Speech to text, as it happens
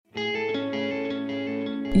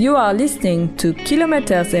You are listening to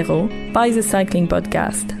Kilometre Zero by the Cycling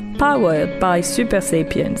Podcast, powered by Super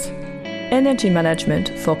Sapiens, energy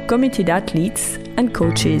management for committed athletes and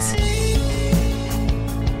coaches.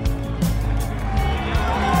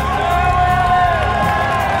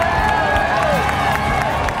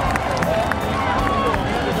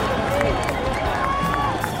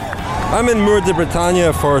 I'm in Mur de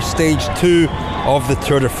Bretagne for stage 2 of the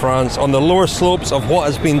Tour de France on the lower slopes of what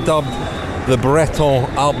has been dubbed the Breton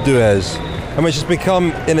Alpe d'Huez, and which has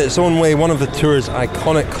become, in its own way, one of the Tour's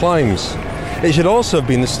iconic climbs. It should also have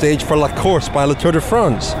been the stage for La Course by Le Tour de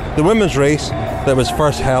France, the women's race that was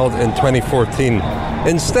first held in 2014.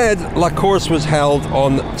 Instead, La Course was held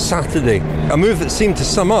on Saturday, a move that seemed to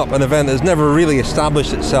sum up an event that has never really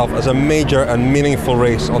established itself as a major and meaningful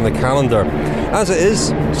race on the calendar. As it is,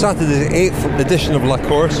 Saturday's 8th edition of La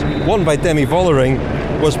Course, won by Demi Vollering,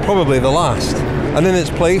 was probably the last. And in its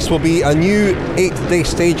place will be a new 8-day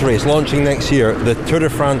stage race launching next year, the Tour de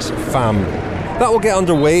France Femmes. That will get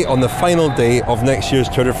underway on the final day of next year's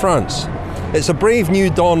Tour de France. It's a brave new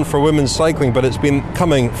dawn for women's cycling, but it's been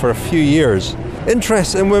coming for a few years.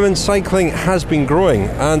 Interest in women's cycling has been growing,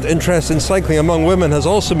 and interest in cycling among women has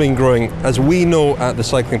also been growing, as we know at the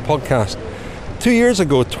Cycling Podcast. 2 years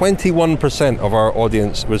ago, 21% of our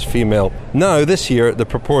audience was female. Now, this year, the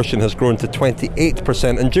proportion has grown to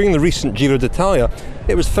 28%, and during the recent Giro d'Italia,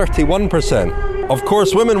 it was 31%. Of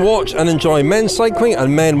course, women watch and enjoy men's cycling,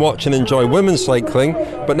 and men watch and enjoy women's cycling,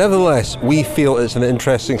 but nevertheless, we feel it's an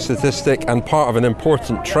interesting statistic and part of an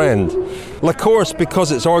important trend. La Course,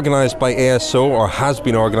 because it's organised by ASO, or has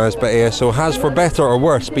been organised by ASO, has, for better or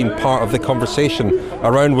worse, been part of the conversation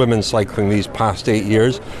around women's cycling these past 8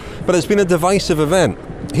 years. But it's been a divisive event.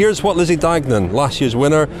 Here's what Lizzie Diagnan, last year's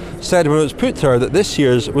winner, said when it was put to her that this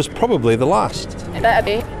year's was probably the last. It better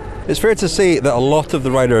be. It's fair to say that a lot of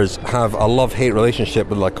the riders have a love-hate relationship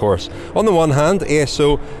with La Course. On the one hand,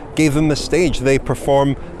 ASO gave them the stage. They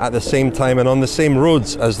perform at the same time and on the same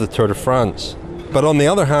roads as the Tour de France. But on the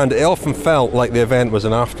other hand, it often felt like the event was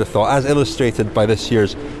an afterthought, as illustrated by this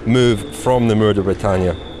year's move from the Mur de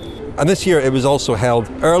Bretagne. And this year it was also held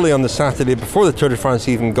early on the Saturday before the Tour de France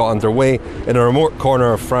even got underway in a remote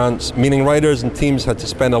corner of France, meaning riders and teams had to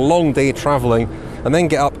spend a long day travelling and then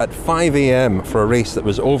get up at 5 a.m. for a race that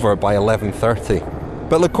was over by 11:30.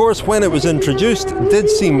 But La Course, when it was introduced, did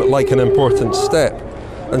seem like an important step.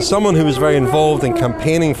 And someone who was very involved in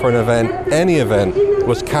campaigning for an event, any event,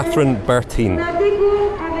 was Catherine Bertine.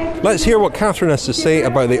 Let's hear what Catherine has to say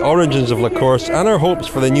about the origins of La Course and her hopes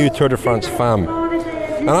for the new Tour de France Femmes.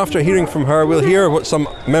 And after hearing from her, we'll hear what some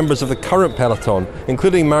members of the current peloton,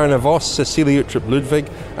 including Marina Vos, Cecilia Uttrup-Ludwig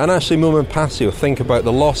and Ashley Moolman-Pasio, think about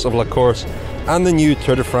the loss of La Course and the new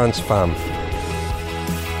Tour de France Femmes.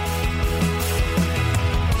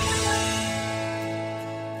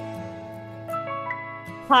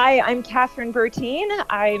 Hi, I'm Catherine Bertine.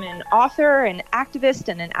 I'm an author, an activist,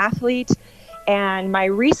 and an athlete. And my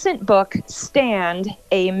recent book, Stand,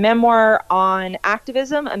 a memoir on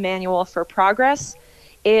activism, a manual for progress,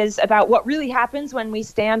 is about what really happens when we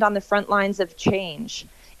stand on the front lines of change.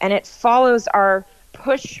 And it follows our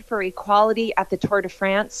push for equality at the Tour de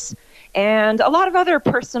France and a lot of other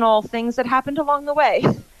personal things that happened along the way.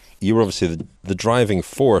 You were obviously the driving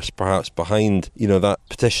force, perhaps, behind, that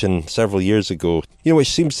petition several years ago,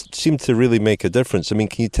 which seemed to really make a difference. I mean,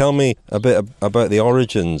 can you tell me a bit about the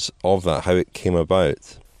origins of that, how it came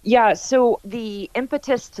about? Yeah, so the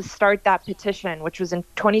impetus to start that petition, which was in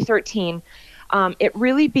 2013, it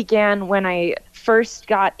really began when I first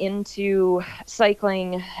got into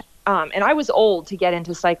cycling, and I was old to get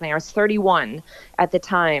into cycling. I was 31 at the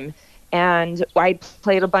time, and I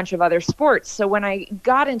played a bunch of other sports. So when I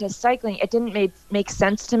got into cycling, it didn't make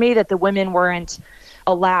sense to me that the women weren't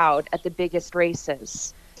allowed at the biggest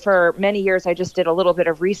races. For many years, I just did a little bit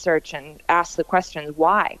of research and asked the questions,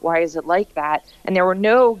 why? Why is it like that? And there were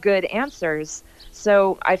no good answers.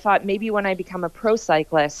 So I thought maybe when I become a pro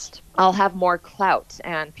cyclist, I'll have more clout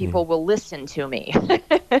and people will listen to me.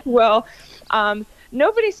 Well,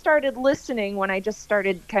 nobody started listening when I just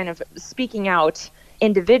started kind of speaking out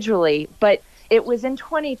individually. But it was in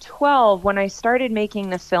 2012 when I started making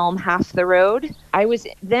the film Half the Road. I was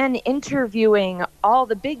then interviewing all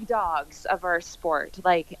the big dogs of our sport,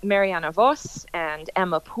 like Mariana Vos and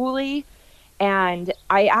Emma Pooley. And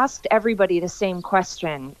I asked everybody the same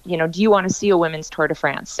question, do you want to see a women's Tour de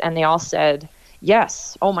France? And they all said,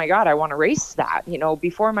 yes. Oh my God, I want to race that,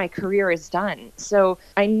 before my career is done. So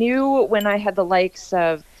I knew when I had the likes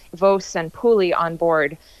of Vos and Pooley on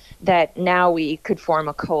board that now we could form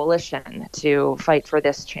a coalition to fight for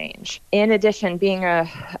this change. In addition, being a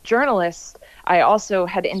journalist, I also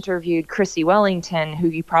had interviewed Chrissy Wellington, who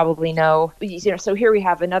you probably know. So here we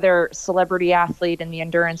have another celebrity athlete in the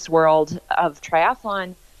endurance world of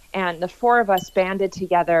triathlon. And the four of us banded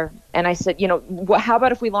together. And I said, how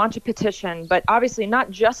about if we launch a petition? But obviously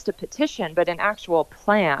not just a petition, but an actual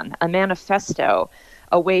plan, a manifesto,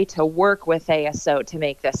 a way to work with ASO to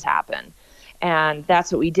make this happen. And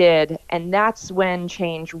that's what we did. And that's when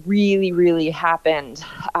change really, really happened,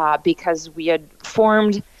 because we had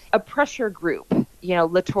formed a pressure group,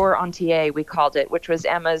 Le Tour Entier, we called it, which was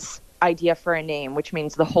Emma's idea for a name, which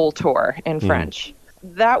means the whole tour in French.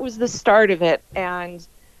 That was the start of it. And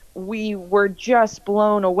we were just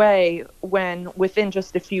blown away when within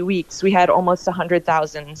just a few weeks, we had almost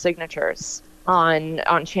 100,000 signatures on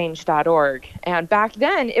change.org. And back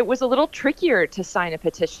then, it was a little trickier to sign a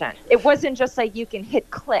petition. It wasn't just like you can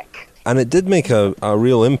hit click. And it did make a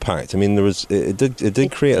real impact. I mean, it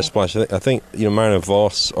did create a splash. I think Marianne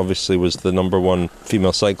Vos obviously was the number one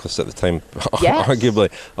female cyclist at the time. Yes.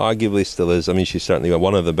 arguably still is. I mean, she's certainly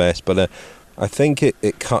one of the best. But I think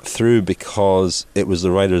it cut through because it was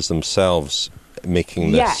the riders themselves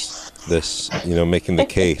making making the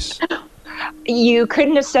case. You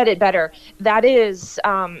couldn't have said it better. That is,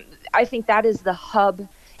 I think that is the hub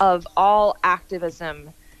of all activism.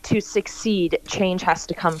 To succeed, change has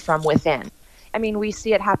to come from within. I mean, we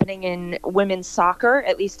see it happening in women's soccer,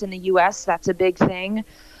 at least in the U.S. That's a big thing.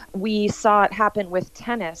 We saw it happen with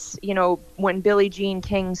tennis. When Billie Jean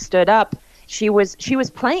King stood up, she was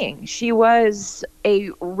playing. She was a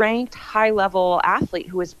ranked high-level athlete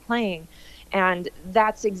who was playing. And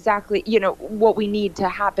that's exactly, what we need to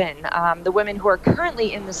happen. The women who are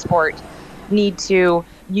currently in the sport need to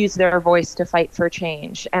use their voice to fight for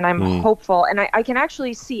change. And I'm hopeful. And I can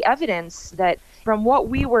actually see evidence that from what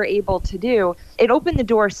we were able to do, it opened the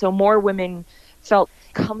door so more women felt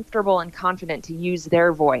comfortable and confident to use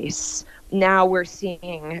their voice. Now we're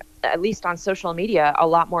seeing, at least on social media, a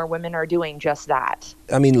lot more women are doing just that.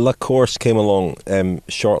 I mean, La Course came along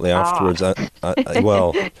shortly afterwards.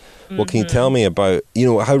 What can you tell me about,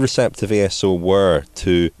 how receptive ASO were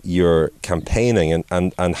to your campaigning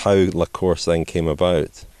and how La Course then came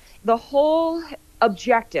about? The whole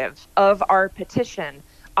objective of our petition,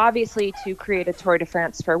 obviously to create a Tour de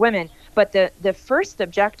France for women, but the first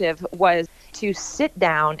objective was to sit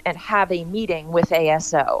down and have a meeting with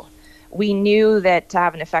ASO. We knew that to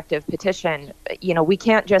have an effective petition, we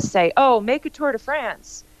can't just say, make a Tour de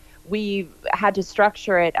France. We had to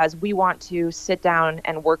structure it as we want to sit down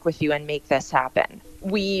and work with you and make this happen.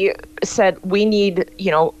 We said we need,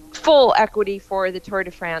 full equity for the Tour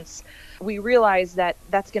de France. We realized that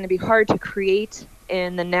that's going to be hard to create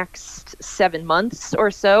in the next 7 months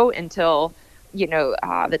or so until,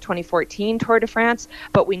 the 2014 Tour de France,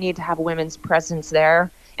 but we need to have a women's presence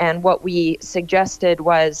there. And what we suggested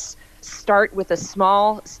was start with a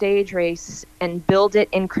small stage race and build it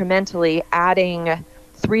incrementally, adding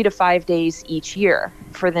 3 to 5 days each year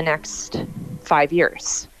for the next 5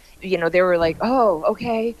 years. They were like, oh,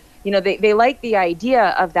 okay. They liked the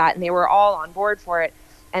idea of that and they were all on board for it.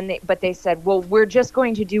 But they said, well, we're just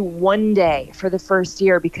going to do 1 day for the first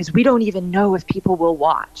year because we don't even know if people will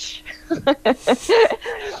watch.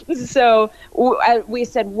 So we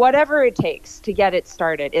said, whatever it takes to get it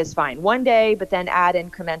started is fine. 1 day, but then add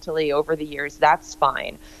incrementally over the years. That's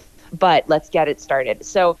fine. But let's get it started.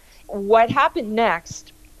 So what happened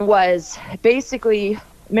next was basically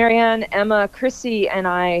Marianne, Emma, Chrissy, and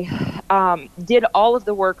I did all of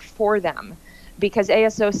the work for them because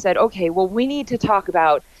ASO said, okay, well, we need to talk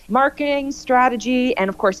about marketing strategy and,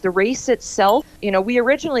 of course, the race itself. We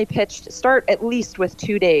originally pitched start at least with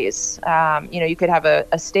 2 days. You could have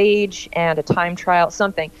a stage and a time trial,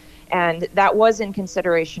 something. And that was in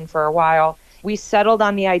consideration for a while. We settled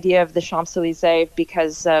on the idea of the Champs-Élysées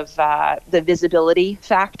because of the visibility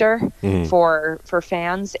factor for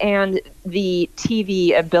fans and the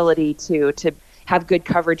TV ability to have good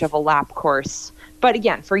coverage of a lap course. But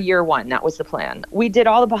again, for year one, that was the plan. We did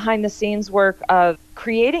all the behind-the-scenes work of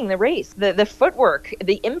creating the race, the footwork,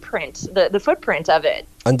 the imprint, the footprint of it.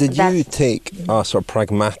 And did you take a sort of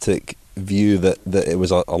pragmatic view that it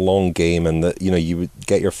was a long game and that, you would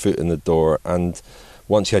get your foot in the door and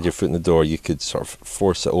once you had your foot in the door, you could sort of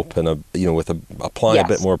force it open, apply a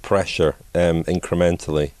bit more pressure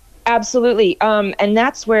incrementally? Absolutely. And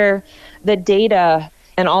that's where the data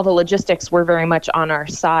and all the logistics were very much on our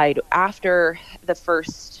side. After the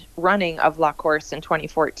first running of La Course in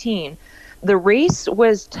 2014, the race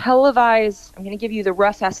was televised. I'm going to give you the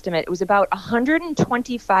rough estimate. It was about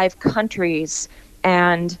 125 countries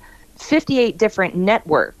and 58 different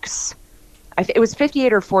networks. It was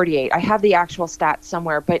 58 or 48. I have the actual stats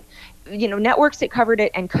somewhere, but networks that covered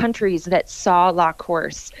it and countries that saw La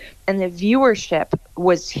Course. And the viewership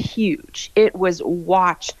was huge. It was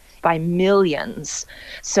watched by millions.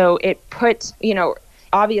 So it put,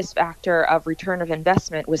 obvious factor of return of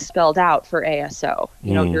investment was spelled out for ASO.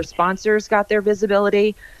 Your sponsors got their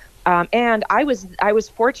visibility. And I was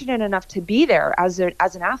fortunate enough to be there as an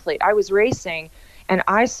athlete. I was racing, and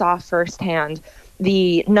I saw firsthand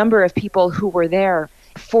the number of people who were there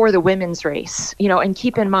for the women's race. And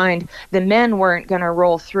keep in mind, the men weren't going to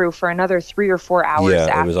roll through for another 3 or 4 hours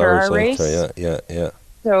after our race. Yeah.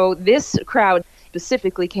 So this crowd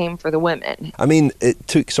specifically came for the women. I mean, it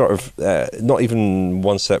took sort of not even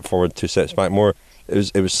one step forward, 2 steps back. More,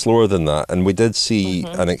 it was slower than that, and we did see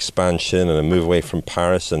an expansion and a move away from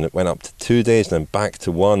Paris, and it went up to 2 days and then back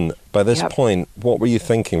to 1. By this point, what were you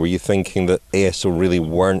thinking? Were you thinking that ASO really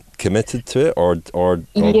weren't committed to it, or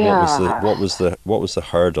what was the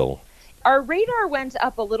hurdle? Our radar went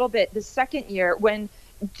up a little bit the second year when,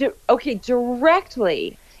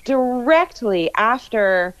 directly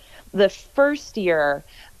after the first year,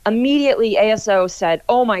 immediately ASO said,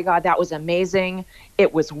 "Oh my God, that was amazing.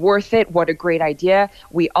 It was worth it. What a great idea.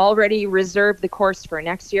 We already reserved the course for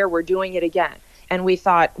next year. We're doing it again." And we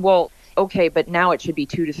thought, well, okay, but now it should be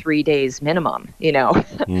 2 to 3 days minimum.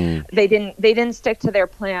 They didn't stick to their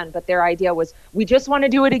plan, but their idea was, we just want to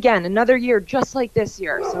do it again, another year, just like this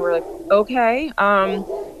year. So we're like, okay.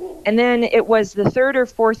 And then it was the 3rd or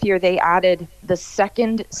 4th year they added the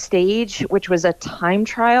second stage, which was a time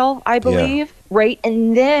trial, I believe. Right.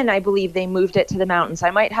 And then I believe they moved it to the mountains.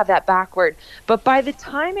 I might have that backward. But by the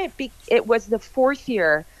time it was the 4th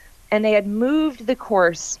year and they had moved the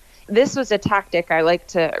course, this was a tactic I like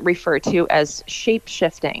to refer to as shape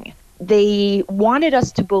shifting. They wanted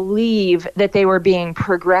us to believe that they were being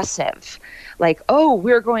progressive. Like, oh,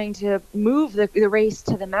 we're going to move the race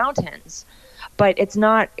to the mountains. But it's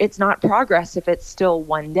not progress if it's still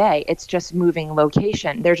one day. It's just moving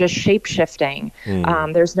location. They're just shape-shifting.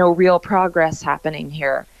 There's no real progress happening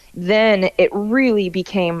here. Then it really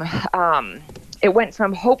became, it went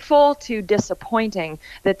from hopeful to disappointing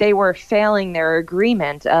that they were failing their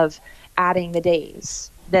agreement of adding the days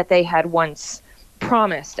that they had once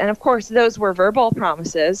promised. And of course, those were verbal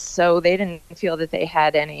promises, so they didn't feel that they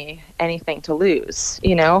had anything to lose,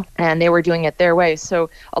 and they were doing it their way. So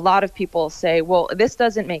a lot of people say, well, this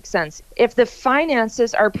doesn't make sense. If the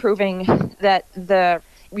finances are proving that the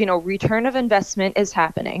return of investment is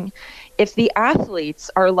happening, if the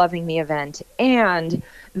athletes are loving the event and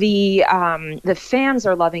the fans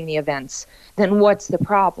are loving the events, then what's the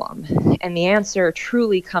problem? And the answer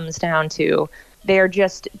truly comes down to they're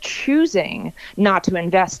just choosing not to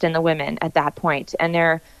invest in the women at that point. And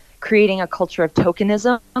they're creating a culture of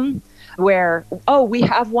tokenism where, oh, we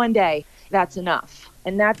have one day, that's enough.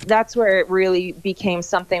 And that's where it really became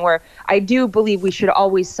something where I do believe we should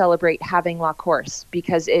always celebrate having La Course,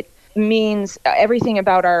 because it means everything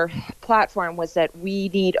about our platform was that we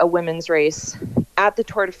need a women's race at the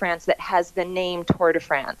Tour de France that has the name Tour de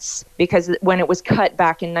France. Because when it was cut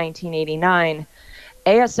back in 1989,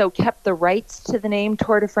 ASO kept the rights to the name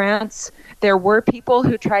Tour de France. There were people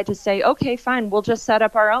who tried to say, okay, fine, we'll just set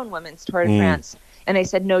up our own women's Tour de France. And they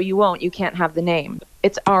said, no, you won't. You can't have the name.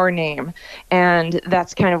 It's our name. And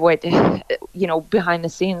that's kind of what, behind the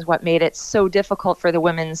scenes, what made it so difficult for the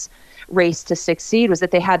women's race to succeed was that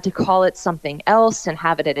they had to call it something else and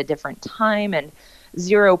have it at a different time and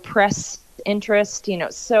zero press interest,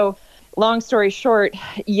 So long story short,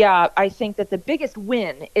 I think that the biggest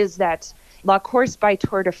win is that La Course by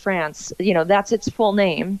Tour de France, that's its full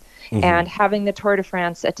name, and having the Tour de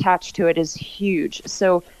France attached to it is huge.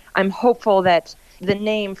 So I'm hopeful that the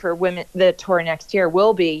name for the tour next year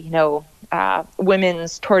will be,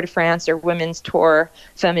 Women's Tour de France or Women's Tour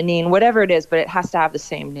Féminine, whatever it is, but it has to have the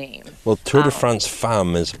same name. Well, Tour de France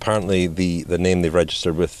Femmes is apparently the name they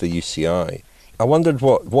registered with the UCI. I wondered,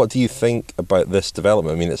 what do you think about this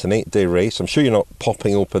development? I mean, it's an 8-day race. I'm sure you're not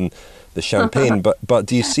popping open the champagne, but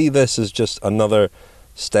do you see this as just another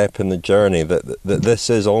step in the journey, that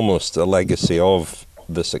this is almost a legacy of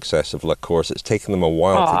the success of La Course? It's taken them a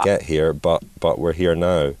while to get here, but we're here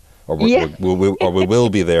now, or we will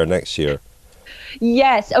be there next year.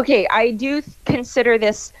 Yes. Okay. I do consider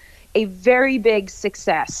this a very big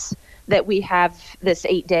success that we have this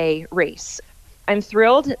 8-day race. I'm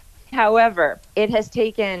thrilled. However, it has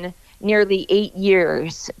taken nearly 8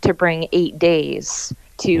 years to bring 8 days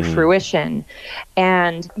to fruition.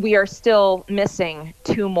 And we are still missing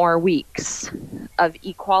 2 more weeks of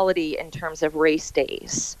equality in terms of race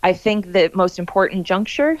days. I think the most important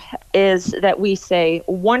juncture is that we say,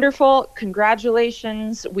 wonderful,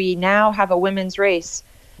 congratulations, we now have a women's race.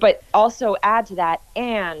 But also add to that,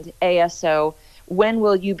 and ASO, when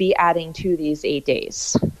will you be adding to these 8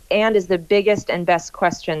 days? And is the biggest and best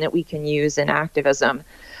question that we can use in activism.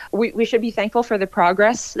 We should be thankful for the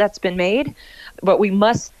progress that's been made, but we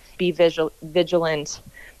must be vigilant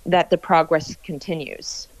that the progress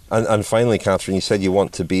continues. And finally, Catherine, you said you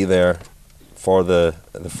want to be there for the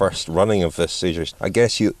first running of this stage race. I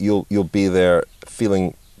guess you'll be there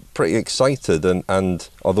feeling pretty excited, and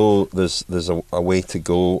although there's a way to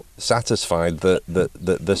go, satisfied that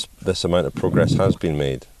this amount of progress has been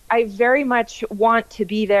made. I very much want to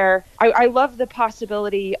be there. I love the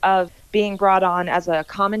possibility of being brought on as a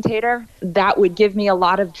commentator. That would give me a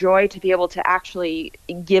lot of joy to be able to actually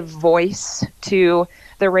give voice to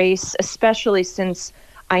the race, especially since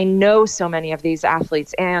I know so many of these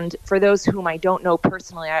athletes. And for those whom I don't know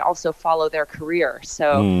personally, I also follow their career.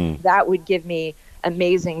 So that would give me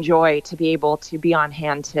amazing joy to be able to be on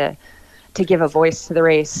hand to give a voice to the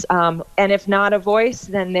race. And if not a voice,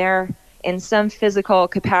 then they're in some physical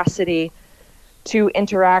capacity to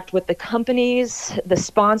interact with the companies, the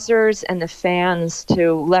sponsors, and the fans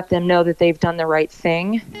to let them know that they've done the right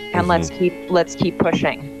thing. And let's keep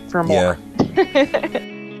pushing for more. Yeah.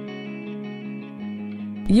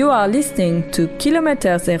 You are listening to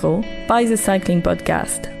Kilometre Zero by the Cycling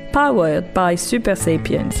Podcast, powered by Super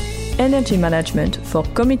Sapiens, energy management for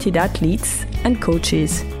committed athletes and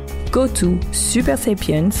coaches. Go to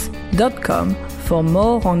supersapiens.com for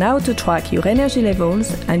more on how to track your energy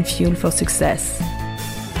levels and fuel for success.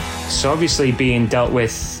 So obviously being dealt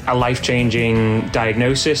with a life-changing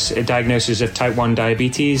diagnosis, a diagnosis of type 1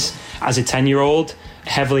 diabetes as a 10-year-old,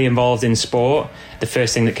 heavily involved in sport, the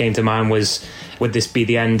first thing that came to mind was, would this be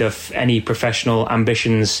the end of any professional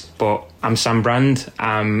ambitions? But I'm Sam Brand,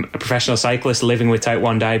 I'm a professional cyclist living with type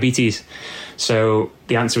 1 diabetes. So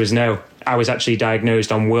the answer is no. I was actually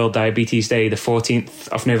diagnosed on World Diabetes Day, the 14th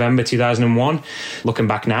of November 2001. Looking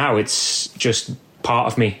back now, it's just part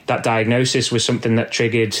of me. That diagnosis was something that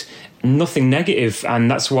triggered nothing negative,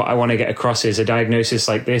 and that's what I want to get across, is a diagnosis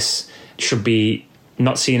like this should be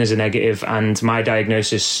not seen as a negative. And my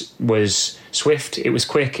diagnosis was swift, it was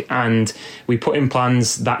quick, and we put in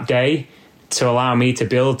plans that day to allow me to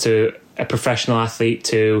build to a professional athlete,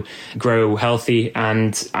 to grow healthy.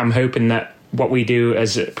 And I'm hoping that what we do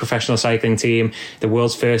as a professional cycling team, the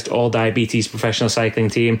world's first all diabetes professional cycling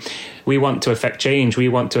team, we want to affect change. We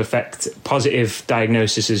want to affect positive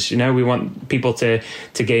diagnoses. You know, we want people to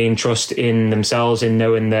gain trust in themselves, in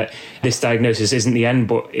knowing that this diagnosis isn't the end,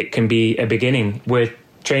 but it can be a beginning. We're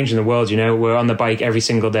changing the world, you know, we're on the bike every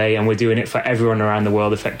single day, and we're doing it for everyone around the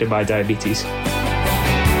world affected by diabetes.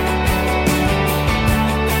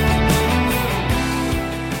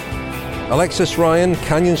 Alexis Ryan,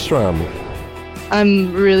 Canyon SRAM.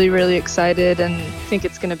 I'm really, really excited, and think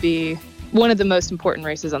it's going to be one of the most important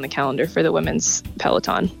races on the calendar for the women's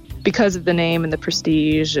peloton because of the name and the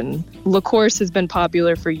prestige. And La Course has been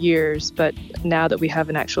popular for years, but now that we have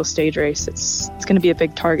an actual stage race, it's going to be a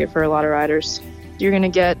big target for a lot of riders. You're going to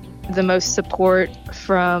get the most support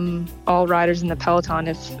from all riders in the peloton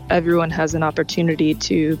if everyone has an opportunity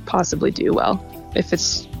to possibly do well. If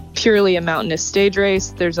it's purely a mountainous stage race,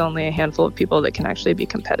 there's only a handful of people that can actually be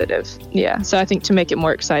competitive. Yeah, so I think to make it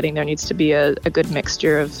more exciting, there needs to be a good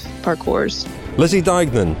mixture of parcours. Lizzie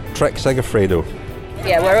Deignan, Trek Segafredo.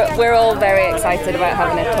 Yeah, we're all very excited about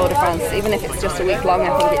having a Tour de France, even if it's just a week long.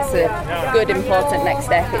 I think it's a good, important next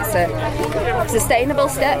step. It's a sustainable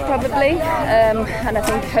step, probably, and I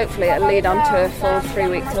think hopefully it'll lead on to a full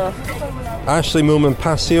 3-week tour. Ashley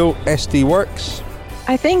Moolman-Passio, SD Works.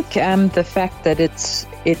 I think the fact that it's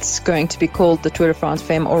going to be called the Tour de France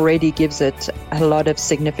Femmes already gives it a lot of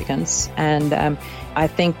significance, and I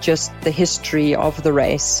think just the history of the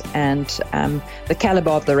race and the caliber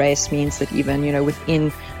of the race means that even, you know,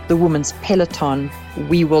 within the women's peloton,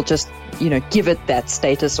 we will just, you know, give it that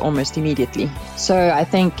status almost immediately. So I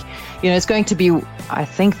think, you know, it's going to be, I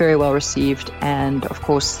think, very well received, and of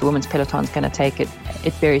course the women's peloton is going to take it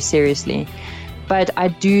very seriously. But I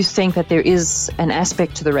do think that there is an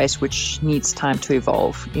aspect to the race which needs time to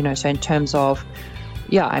evolve, you know, so in terms of,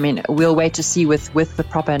 yeah, I mean, we'll wait to see with the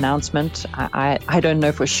proper announcement. I don't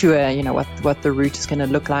know for sure, you know, what the route is going to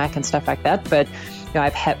look like and stuff like that. But, you know, I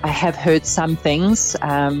have heard some things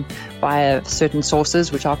via certain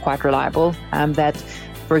sources which are quite reliable, that,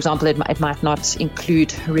 for example, it might not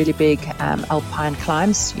include really big alpine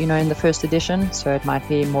climbs, you know, in the first edition. So it might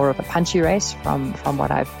be more of a punchy race from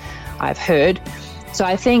what I've heard. So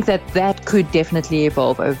I think that could definitely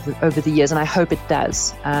evolve over the years, and I hope it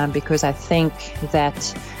does, because I think that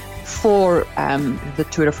for the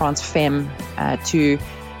Tour de France Femmes to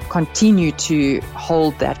continue to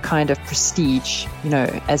hold that kind of prestige,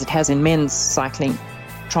 as it has in men's cycling,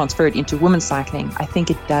 transferred into women's cycling, I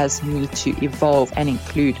think it does need to evolve and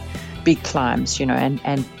include big climbs,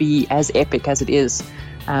 and be as epic as it is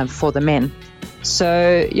for the men.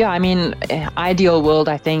 So, ideal world,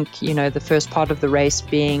 I think, the first part of the race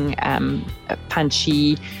being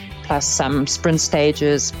punchy, plus some sprint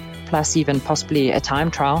stages, plus even possibly a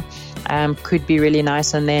time trial, could be really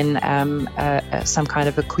nice. And then some kind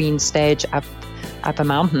of a queen stage up a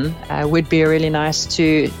mountain would be really nice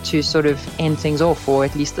to sort of end things off, or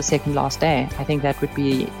at least the second last day. I think that would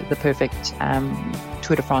be the perfect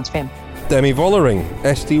Tour de France Femmes. Demi Vollering,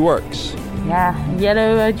 SD Works. Yeah,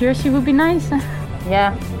 yellow jersey would be nice.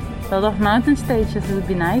 Yeah, a lot of mountain stages would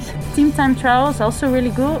be nice. Team time trials also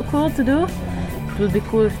really cool to do. It would be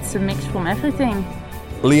cool if it's a mix from everything.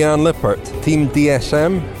 Leanne Lippert, Team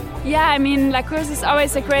DSM. Yeah, La Course is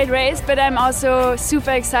always a great race, but I'm also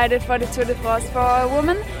super excited for the Tour de France for a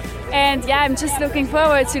woman. And yeah, I'm just looking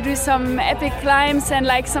forward to do some epic climbs and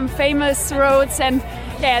some famous roads, and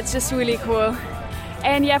yeah, it's just really cool.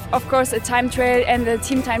 And yeah, of course, a time trail and the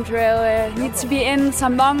team time trail needs to be in,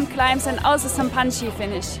 some long climbs and also some punchy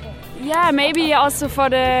finish. Yeah, maybe also for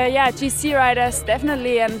the GC riders,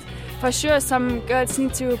 definitely. And for sure, some girls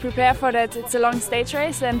need to prepare for that. It's a long stage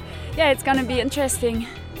race, and yeah, it's going to be interesting.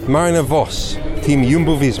 Marina Vos, Team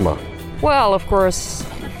Jumbo-Visma. Well, of course,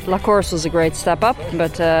 La Course was a great step up,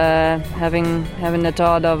 but having the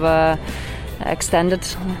thought of extended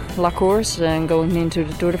La Course and going into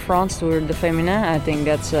the Tour de France, Tour de Féminin, I think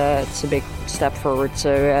it's a big step forward.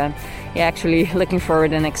 So actually looking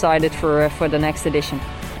forward and excited for the next edition.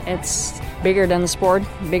 It's bigger than the sport,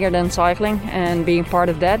 bigger than cycling, and being part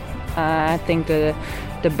of that, I think the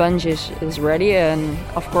bunch is ready, and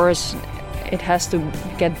of course it has to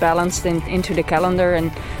get balanced into the calendar.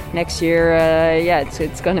 And next year,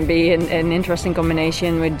 it's going to be an interesting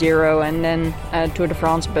combination with Giro and then Tour de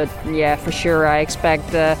France. But yeah, for sure, I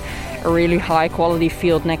expect a really high quality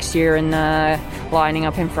field next year and lining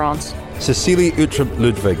up in France. Cecilie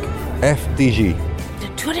Uttrup-Ludwig, FDG. The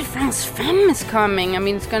Tour de France Femmes is coming.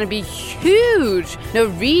 It's going to be huge. No,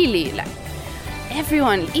 really,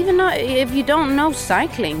 everyone, even though if you don't know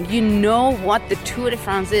cycling, you know what the Tour de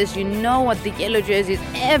France is, you know what the yellow jersey is,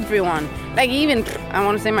 everyone. Even, I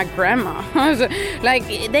want to say my grandma.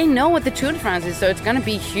 They know what the Tour de France is, so it's going to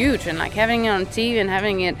be huge. And having it on TV and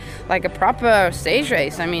having it a proper stage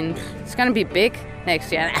race, it's going to be big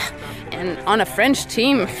next year. And on a French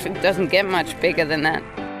team, it doesn't get much bigger than that.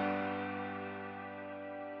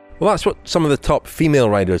 Well, that's what some of the top female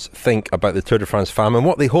riders think about the Tour de France Femmes and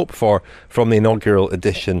what they hope for from the inaugural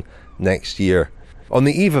edition next year. On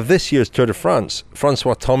the eve of this year's Tour de France,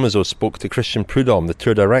 Francois Thomazeau spoke to Christian Prudhomme, the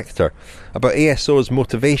tour director, about ASO's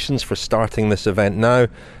motivations for starting this event now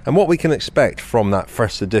and what we can expect from that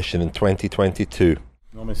first edition in 2022.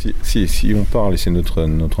 Non, mais si on parle, et c'est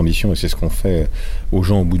notre ambition, et c'est ce qu'on fait aux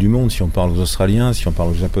gens au bout du monde, si on parle aux Australiens, si on parle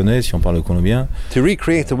aux Japonais, si on parle aux Colombiens. To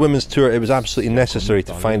recreate a women's tour, it was absolutely necessary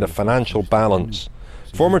to find a financial balance.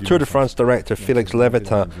 Former Tour de France director Félix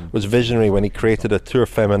Levitin was visionary when he created a Tour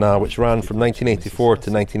Féminin which ran from 1984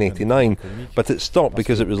 to 1989, but it stopped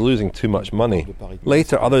because it was losing too much money.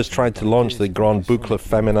 Later, others tried to launch the Grand Boucle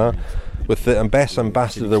Féminin with the best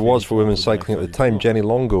ambassador there was for women's cycling at the time, Jenny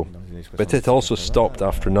Longo. But it also stopped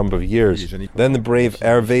after a number of years. Then the brave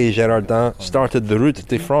Hervé Gérardin started the Route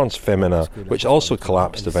de France Féminin, which also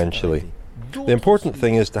collapsed eventually. The important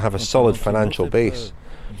thing is to have a solid financial base.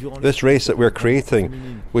 This race that we're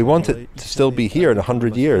creating, we want it to still be here in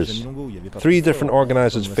 100 years. 3 different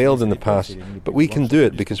organisers failed in the past, but we can do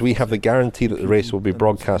it because we have the guarantee that the race will be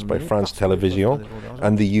broadcast by France Télévisions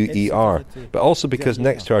and the UER, but also because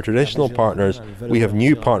next to our traditional partners, we have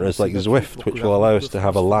new partners like Zwift, which will allow us to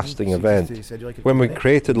have a lasting event. When we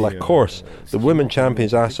created La Course, the women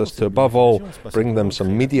champions asked us to, above all, bring them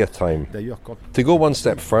some media time. To go one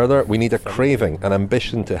step further, we need a craving, an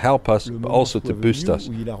ambition to help us, but also to boost us,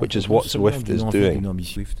 which is what Zwift is doing.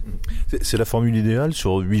 C'est la formule idéale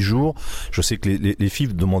sur 8 jours. Je sais que les filles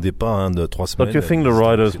ne demandaient pas de 3 semaines. But you think the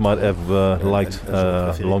riders might have liked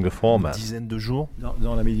a longer format? Dizaine de jours.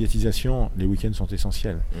 Dans la médiatisation, les week-ends sont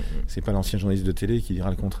essentiels. C'est pas l'ancien journaliste de télé qui dira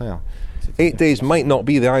le contraire. 8 days might not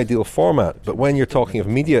be the ideal format, but when you're talking of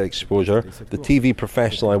media exposure, the TV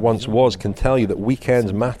professional I once was can tell you that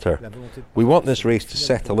weekends matter. We want this race to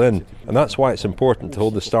settle in, and that's why it's important to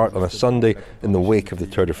hold the start on a Sunday in the wake of the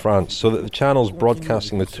Tour de France, so that the channels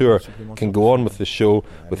broadcasting the Tour can go on with the show,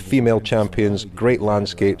 with female champions, great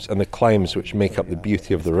landscapes, and the climbs which make up the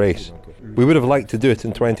beauty of the race. We would have liked to do it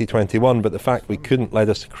in 2021, but the fact we couldn't led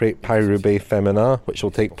us to create Paris-Roubaix Femmes, which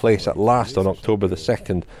will take place at last on October the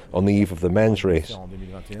 2nd on the eve of the men's race.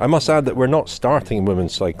 I must add that we're not starting in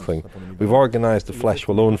women's cycling. We've organised the Flèche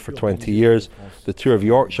Wallonne for 20 years, the Tour of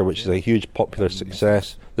Yorkshire, which is a huge popular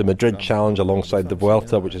success, the Madrid Challenge alongside the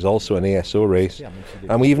Vuelta, which is also an ASO race,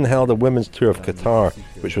 and we even held a women's Tour of Qatar,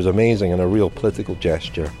 which was amazing and a real political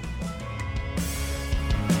gesture.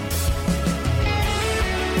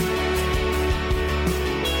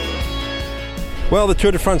 Well, the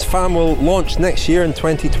Tour de France Femmes will launch next year in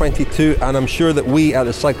 2022, and I'm sure that we at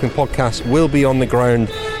the Cycling Podcast will be on the ground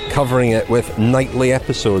covering it with nightly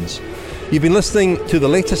episodes. You've been listening to the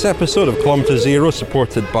latest episode of Kilometre Zero,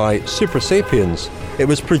 supported by Super Sapiens. It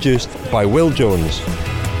was produced by Will Jones.